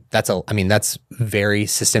 that's very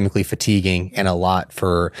systemically fatiguing and a lot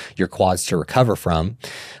for your quads to recover from.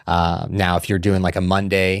 Now, if you're doing like a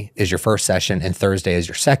Monday is your first session and Thursday is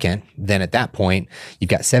your second, then at that point, you've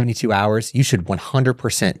got 72 hours. You should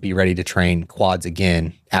 100% be ready to train quads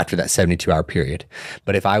again after that 72-hour period.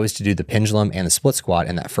 But if I was to do the pendulum and the split squat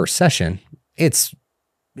in that first session, it's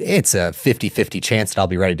a 50-50 chance that I'll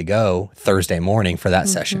be ready to go Thursday morning for that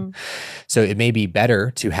session. So it may be better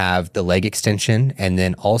to have the leg extension and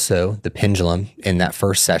then also the pendulum in that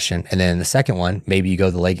first session. And then in the second one, maybe you go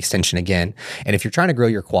the leg extension again. And if you're trying to grow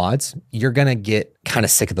your quads, you're going to get kind of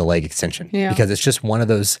sick of the leg extension because it's just one of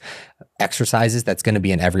those exercises that's going to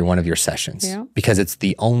be in every one of your sessions because it's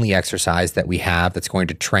the only exercise that we have that's going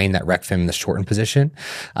to train that rec fem in the shortened position,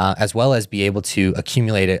 as well as be able to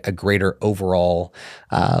accumulate a greater overall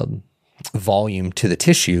volume to the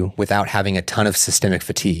tissue without having a ton of systemic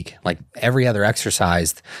fatigue. Like every other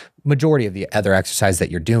exercise, majority of the other exercise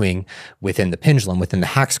that you're doing within the pendulum, within the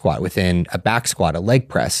hack squat, within a back squat, a leg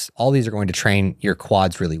press, all these are going to train your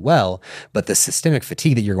quads really well, but the systemic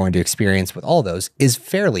fatigue that you're going to experience with all those is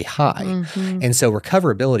fairly high. And so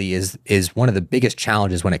recoverability is one of the biggest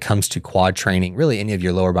challenges when it comes to quad training, really any of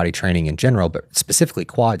your lower body training in general, but specifically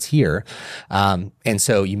quads here. And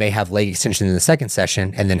so you may have leg extension in the second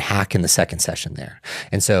session and then hack in the second session there.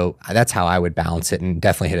 And so that's how I would balance it and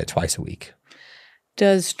definitely hit it twice a week.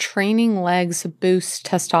 Does training legs boost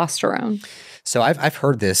testosterone? So I've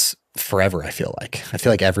heard this forever, I feel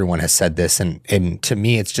like everyone has said this. And to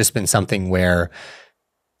me, it's just been something where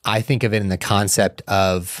I think of it in the concept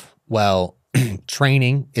of, well,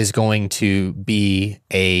 training is going to be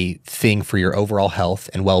a thing for your overall health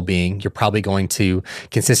and well-being. You're probably going to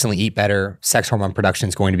consistently eat better. Sex hormone production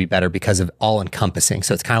is going to be better because of all encompassing.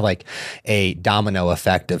 So it's kind of like a domino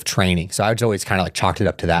effect of training. So I was always kind of like chalked it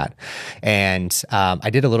up to that. And I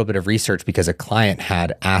did a little bit of research because a client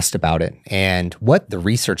had asked about it. And what the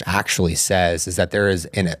research actually says is that there is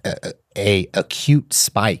an acute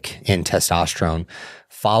spike in testosterone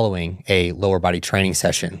following a lower body training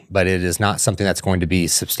session, but it is not something that's going to be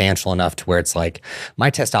substantial enough to where it's like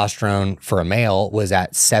my testosterone for a male was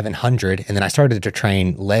at 700 and then I started to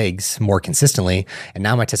train legs more consistently and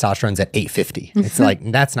now my testosterone's at 850. It's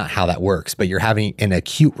like, that's not how that works, but you're having an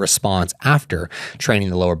acute response after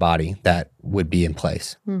training the lower body that would be in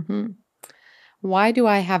place. Why do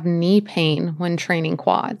I have knee pain when training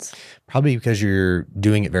quads? Probably because you're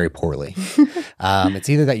doing it very poorly. It's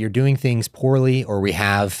either that you're doing things poorly or we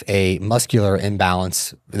have a muscular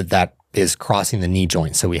imbalance that is crossing the knee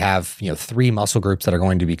joint. So we have, 3 muscle groups that are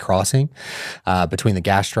going to be crossing between the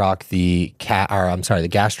gastroc, the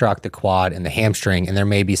gastroc, the quad, and the hamstring. And there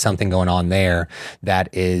may be something going on there that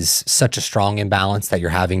is such a strong imbalance that you're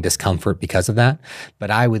having discomfort because of that.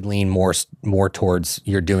 But I would lean more towards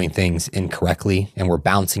you're doing things incorrectly and we're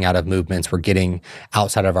bouncing out of movements. We're getting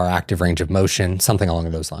outside of our active range of motion, something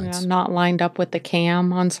along those lines. Yeah, not lined up with the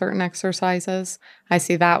cam on certain exercises. I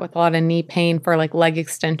see that with a lot of knee pain for like leg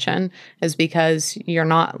extension is because you're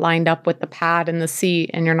not lined up with the pad and the seat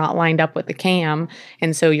and you're not lined up with the cam.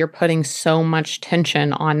 And so you're putting so much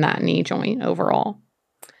tension on that knee joint overall.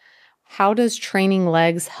 How does training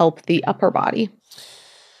legs help the upper body?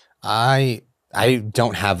 I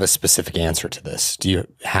don't have a specific answer to this. Do you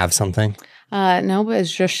have something? No, but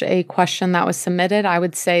it's just a question that was submitted. I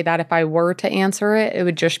would say that if I were to answer it, it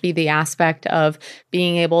would just be the aspect of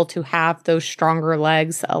being able to have those stronger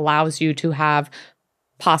legs allows you to have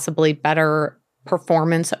possibly better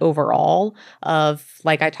performance overall of,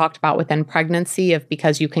 like I talked about within pregnancy, of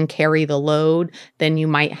because you can carry the load, then you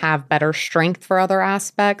might have better strength for other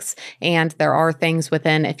aspects. And there are things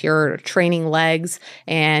within, if you're training legs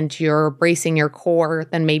and you're bracing your core,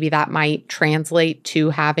 then maybe that might translate to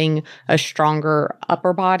having a stronger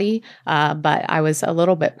upper body. But I was a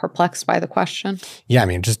little bit perplexed by the question. Yeah, I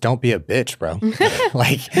mean, just don't be a bitch, bro.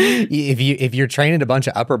 Like if you're training a bunch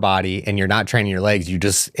of upper body and you're not training your legs,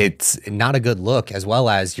 it's not a good look, as well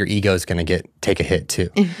as your ego is going to take a hit too.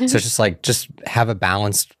 So it's just have a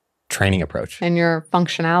balanced training approach. And your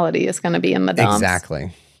functionality is going to be in the dumps.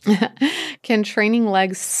 Exactly. Can training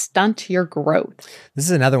legs stunt your growth? This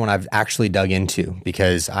is another one I've actually dug into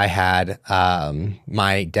because I had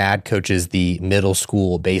my dad coaches the middle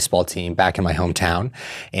school baseball team back in my hometown,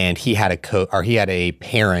 and he had a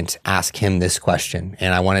parent ask him this question,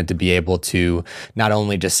 and I wanted to be able to not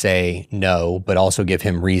only just say no, but also give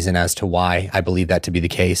him reason as to why I believe that to be the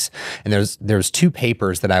case. And there's 2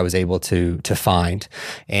 papers that I was able to find,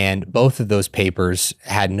 and both of those papers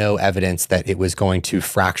had no evidence that it was going to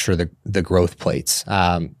fracture the growth plates.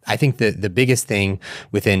 I think the biggest thing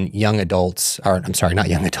within young adults, not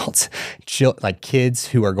young adults, like kids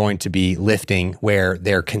who are going to be lifting where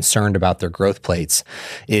they're concerned about their growth plates,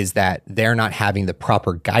 is that they're not having the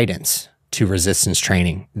proper guidance to resistance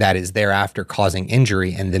training that is thereafter causing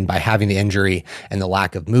injury. And then by having the injury and the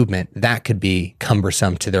lack of movement, that could be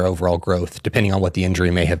cumbersome to their overall growth, depending on what the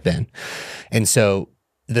injury may have been. And so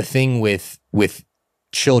the thing with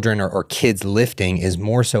children or kids lifting is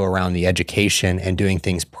more so around the education and doing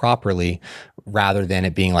things properly, rather than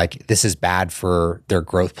it being like, this is bad for their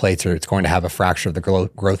growth plates, or it's going to have a fracture of the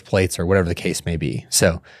growth plates, or whatever the case may be.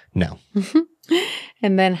 So no.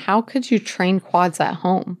 And then how could you train quads at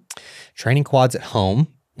home? Training quads at home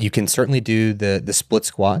You can certainly do the split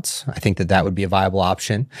squats. I think that would be a viable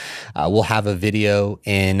option. We'll have a video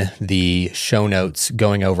in the show notes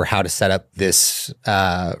going over how to set up this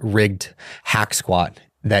rigged hack squat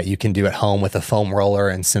that you can do at home with a foam roller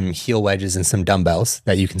and some heel wedges and some dumbbells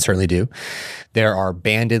that you can certainly do. There are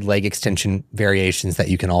banded leg extension variations that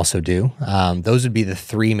you can also do. Those would be the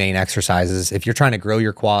three main exercises. If you're trying to grow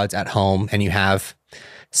your quads at home and you have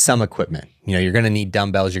some equipment, you're going to need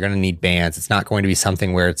dumbbells, you're going to need bands. It's not going to be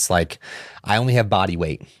something where it's like, I only have body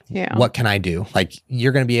weight. Yeah. What can I do? Like,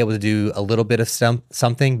 you're going to be able to do a little bit of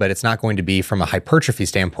something, but it's not going to be from a hypertrophy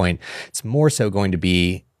standpoint. It's more so going to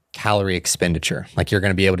be calorie expenditure. Like, you're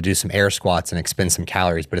going to be able to do some air squats and expend some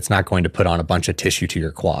calories, but it's not going to put on a bunch of tissue to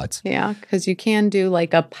your quads. Yeah, because you can do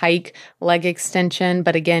like a pike leg extension,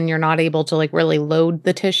 but again, you're not able to like really load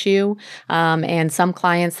the tissue. And some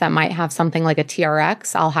clients that might have something like a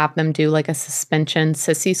TRX, I'll have them do like a suspension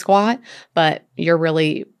sissy squat, but you're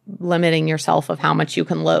really limiting yourself of how much you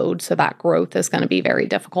can load. So that growth is going to be very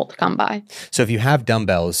difficult to come by. So if you have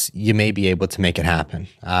dumbbells, you may be able to make it happen.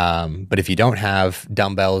 But if you don't have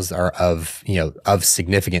dumbbells or of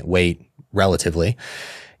significant weight relatively,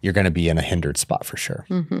 you're going to be in a hindered spot for sure.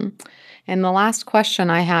 Mm-hmm. And the last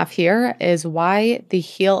question I have here is, why the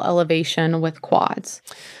heel elevation with quads?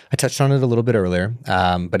 I touched on it a little bit earlier,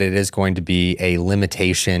 but it is going to be a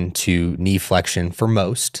limitation to knee flexion for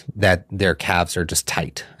most, that their calves are just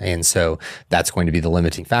tight. And so that's going to be the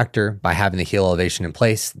limiting factor. By having the heel elevation in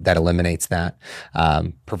place, that eliminates that,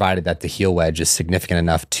 provided that the heel wedge is significant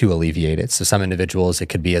enough to alleviate it. So some individuals, it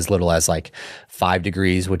could be as little as like 5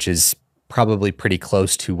 degrees, which is probably pretty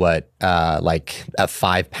close to what like a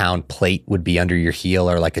 5-pound plate would be under your heel,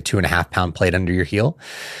 or like a 2.5-pound plate under your heel.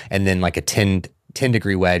 And then like a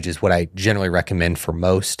 10-degree wedge is what I generally recommend for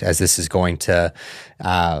most, as this is going to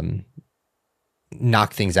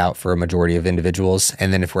knock things out for a majority of individuals.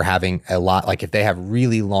 And then if we're having a lot, like if they have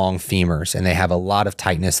really long femurs and they have a lot of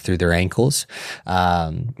tightness through their ankles,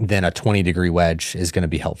 then a 20-degree wedge is going to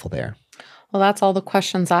be helpful there. Well, that's all the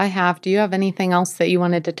questions I have. Do you have anything else that you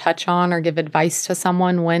wanted to touch on or give advice to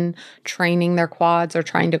someone when training their quads or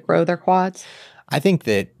trying to grow their quads? I think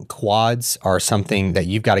that quads are something that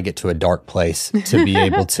you've got to get to a dark place to be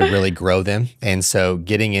able to really grow them. And so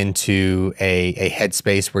getting into a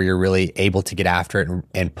headspace where you're really able to get after it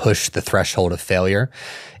and push the threshold of failure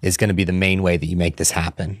is going to be the main way that you make this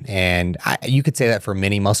happen. And you could say that for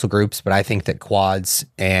many muscle groups, but I think that quads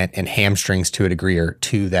and hamstrings to a degree are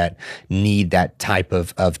two that need that type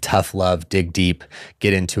of tough love, dig deep,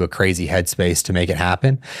 get into a crazy headspace to make it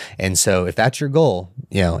happen. And so if that's your goal,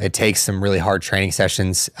 it takes some really hard training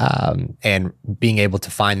sessions, and being able to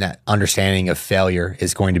find that understanding of failure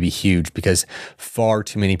is going to be huge, because far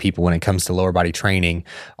too many people, when it comes to lower body training,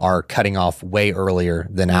 are cutting off way earlier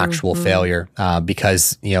than actual failure,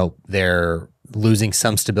 because they're losing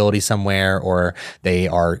some stability somewhere, or they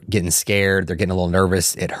are getting scared, they're getting a little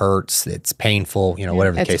nervous, it hurts, it's painful,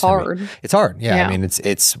 whatever the case may be. It's hard. Yeah. I mean,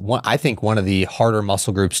 it's one, I think one of the harder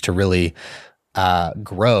muscle groups to really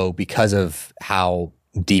grow, because of how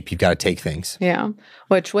deep you've got to take things. Yeah.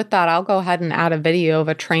 Which with that, I'll go ahead and add a video of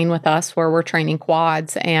a train with us where we're training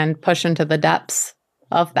quads and push into the depths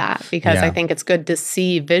of that, because I think it's good to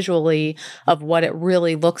see visually of what it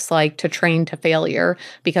really looks like to train to failure,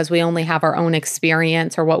 because we only have our own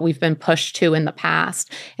experience or what we've been pushed to in the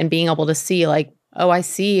past, and being able to see like, oh, I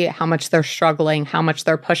see how much they're struggling, how much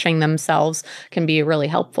they're pushing themselves can be really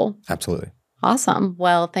helpful. Absolutely. Awesome.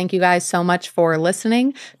 Well, thank you guys so much for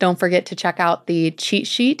listening. Don't forget to check out the cheat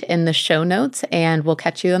sheet in the show notes, and we'll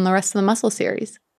catch you in the rest of the muscle series.